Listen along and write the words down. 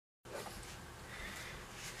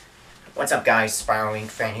What's up guys, Spiraling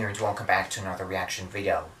Fan here and welcome back to another reaction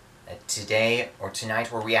video.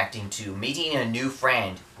 Tonight we're reacting to Meeting a New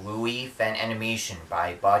Friend, Bluey fan animation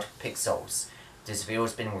by BudPixels. This video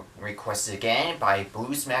has been requested again by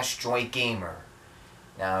BlueSmashJoyGamer.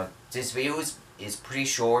 Now this video is pretty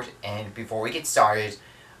short, and before we get started,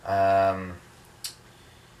 I'm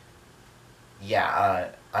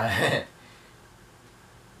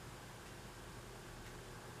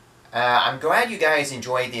glad you guys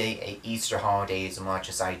enjoy the Easter holidays as much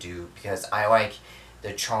as I do, because I like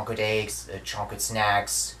the chocolate eggs, the chocolate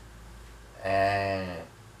snacks, and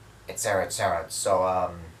etc. etc.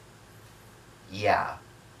 So, yeah.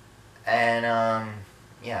 And,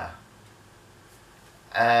 yeah.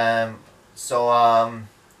 That's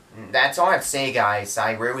all I have to say, guys.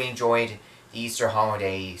 I really enjoyed the Easter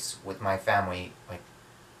holidays with my family,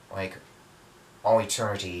 like all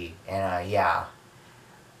eternity, and, yeah.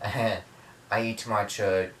 I eat too much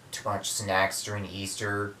snacks during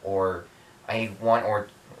Easter, or I eat one or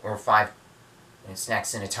 5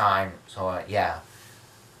 snacks at a time. So yeah,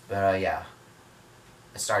 but yeah.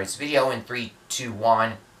 Let's start this video in 3, 2,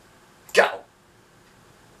 1, go.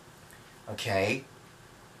 Okay.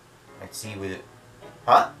 Let's see with it.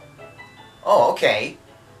 Huh? Oh, okay.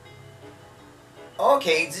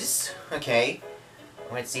 Okay, okay.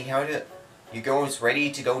 Let's see how to. You girls ready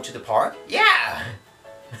to go to the park? Yeah.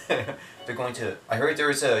 They're going to. I heard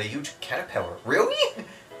there's a huge caterpillar. Really?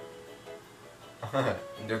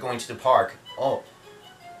 They're going to the park. Oh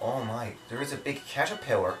my! There is a big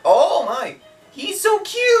caterpillar. Oh my! He's so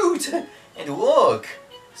cute. And look,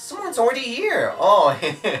 someone's already here. Oh,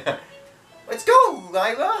 let's go,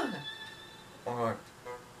 Lila. Or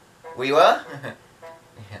Leela?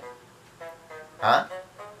 Huh?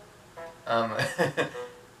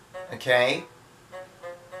 Okay.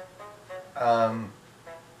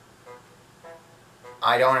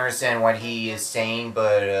 I don't understand what he is saying,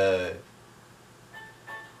 but,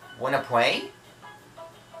 wanna play?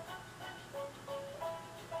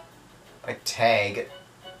 A tag.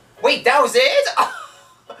 Wait, that was it?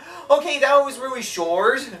 Okay, that was really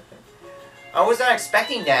short. I was not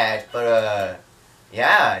expecting that, but,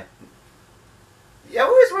 yeah. Yeah, it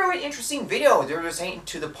was a really interesting video. They were just heading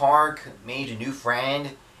to the park, made a new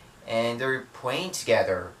friend, and they're playing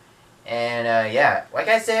together. And, yeah, like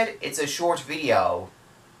I said, it's a short video.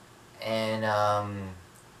 And,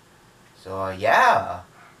 so, yeah.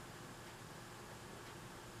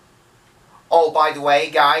 Oh, by the way,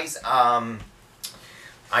 guys, I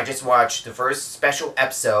just watched the first special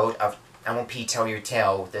episode of MLP Tell Your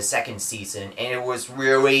Tale, the 2nd season, and it was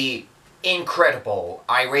really incredible.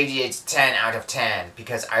 I rated it 10 out of 10,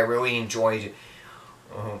 because I really enjoyed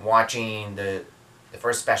watching the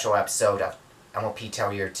first special episode of MLP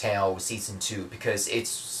Tell Your Tale Season 2, because it's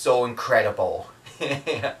so incredible.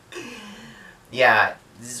 Yeah,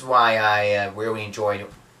 this is why I really enjoyed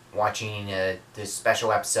watching the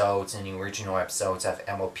special episodes and the original episodes of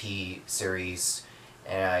MLP series,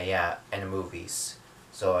 yeah, and the movies.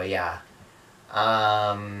 So, yeah.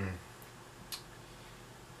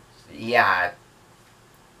 Yeah,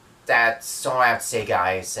 that's all I have to say,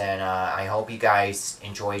 guys, and I hope you guys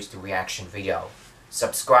enjoyed the reaction video.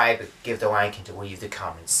 Subscribe, give the like, and leave the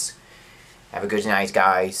comments. Have a good night,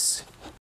 guys.